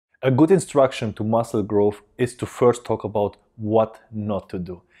A good instruction to muscle growth is to first talk about what not to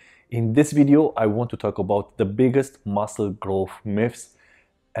do. In this video, I want to talk about the biggest muscle growth myths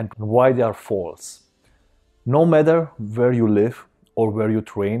and why they are false. No matter where you live or where you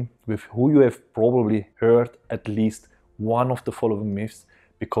train, with who you have probably heard at least one of the following myths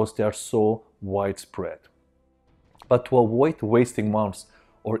because they are so widespread. But to avoid wasting months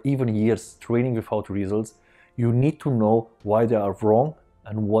or even years training without results, you need to know why they are wrong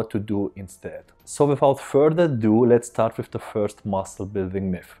and what to do instead. So without further ado, let's start with the first muscle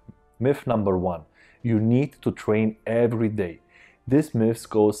building myth. Myth number 1. You need to train every day. This myth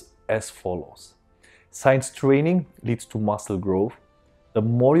goes as follows. Science training leads to muscle growth. The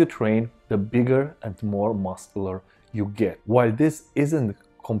more you train, the bigger and more muscular you get. While this isn't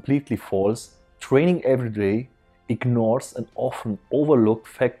completely false, training every day ignores an often overlooked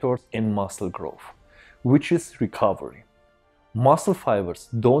factor in muscle growth, which is recovery. Muscle fibers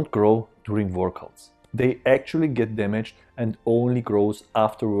don't grow during workouts. They actually get damaged and only grows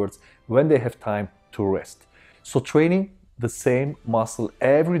afterwards when they have time to rest. So training the same muscle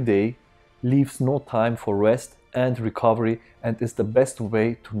every day leaves no time for rest and recovery and is the best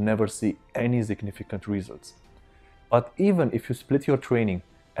way to never see any significant results. But even if you split your training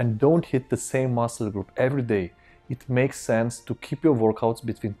and don't hit the same muscle group every day, it makes sense to keep your workouts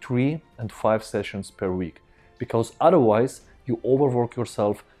between 3 and 5 sessions per week, because otherwise you overwork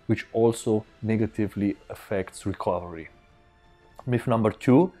yourself, which also negatively affects recovery. Myth number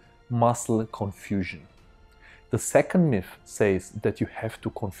 2, muscle confusion. The second myth says that you have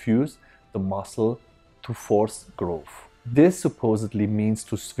to confuse the muscle to force growth. This supposedly means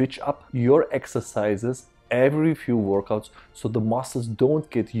to switch up your exercises every few workouts so the muscles don't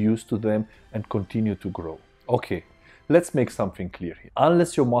get used to them and continue to grow. Okay, let's make something clear here.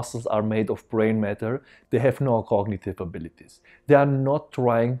 Unless your muscles are made of brain matter, they have no cognitive abilities. They are not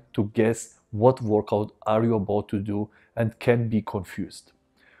trying to guess what workout are you about to do and can be confused.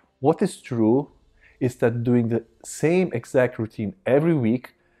 What is true is that doing the same exact routine every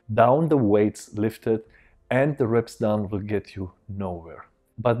week, down the weights lifted and the reps done will get you nowhere.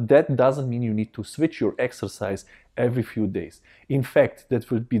 But that doesn't mean you need to switch your exercise every few days. In fact, that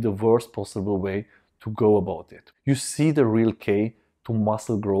would be the worst possible way to go about it. You see, the real key to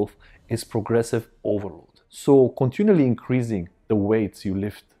muscle growth is progressive overload. So continually increasing the weights you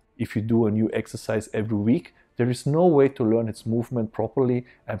lift if you do a new exercise every week, there is no way to learn its movement properly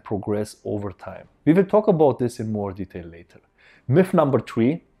and progress over time. We will talk about this in more detail later. Myth number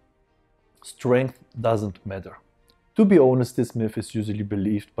 3, strength doesn't matter. To be honest, this myth is usually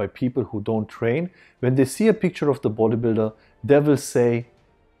believed by people who don't train. When they see a picture of the bodybuilder, they will say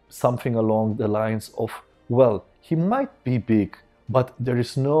something along the lines of, well, he might be big, but there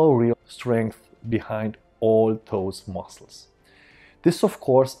is no real strength behind all those muscles. This, of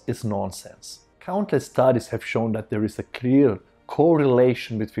course, is nonsense. Countless studies have shown that there is a clear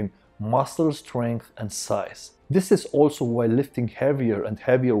correlation between muscle strength and size. This is also why lifting heavier and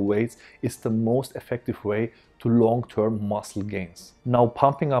heavier weights is the most effective way to long-term muscle gains. Now,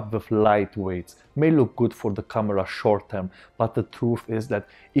 pumping up with light weights may look good for the camera short-term, but the truth is that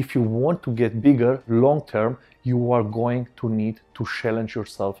if you want to get bigger long-term, you are going to need to challenge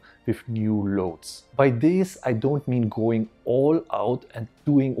yourself with new loads. By this, I don't mean going all out and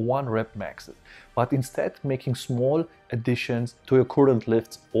doing one rep maxes, but instead making small additions to your current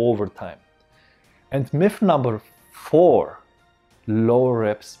lifts over time. And myth number 4, lower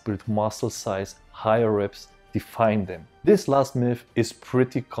reps build muscle size, higher reps define them. This last myth is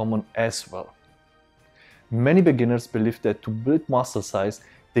pretty common as well. Many beginners believe that to build muscle size,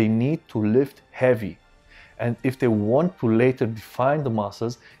 they need to lift heavy. And if they want to later define the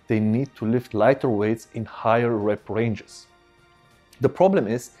muscles, they need to lift lighter weights in higher rep ranges. The problem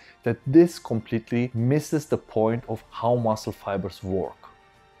is that this completely misses the point of how muscle fibers work.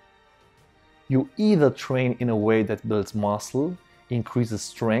 You either train in a way that builds muscle, increases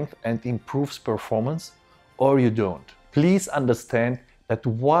strength and improves performance, or you don't. Please understand that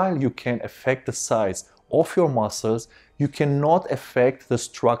while you can affect the size of your muscles, you cannot affect the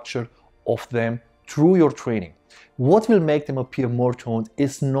structure of them through your training. What will make them appear more toned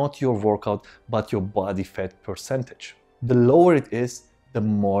is not your workout, but your body fat percentage. The lower it is, the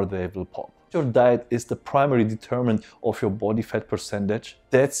more they will pop. Your diet is the primary determinant of your body fat percentage.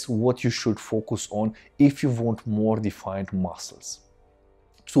 That's what you should focus on if you want more defined muscles.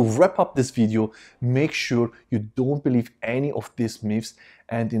 To wrap up this video, make sure you don't believe any of these myths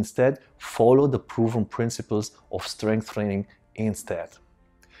and instead follow the proven principles of strength training instead.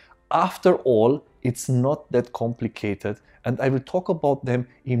 After all, it's not that complicated and I will talk about them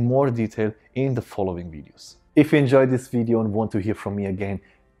in more detail in the following videos. If you enjoyed this video and want to hear from me again,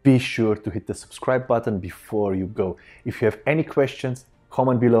 be sure to hit the subscribe button before you go. If you have any questions,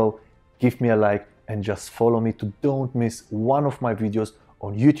 comment below, give me a like, and just follow me to don't miss one of my videos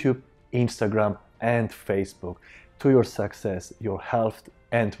on YouTube, Instagram, and Facebook. To your success, your health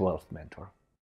and wealth mentor.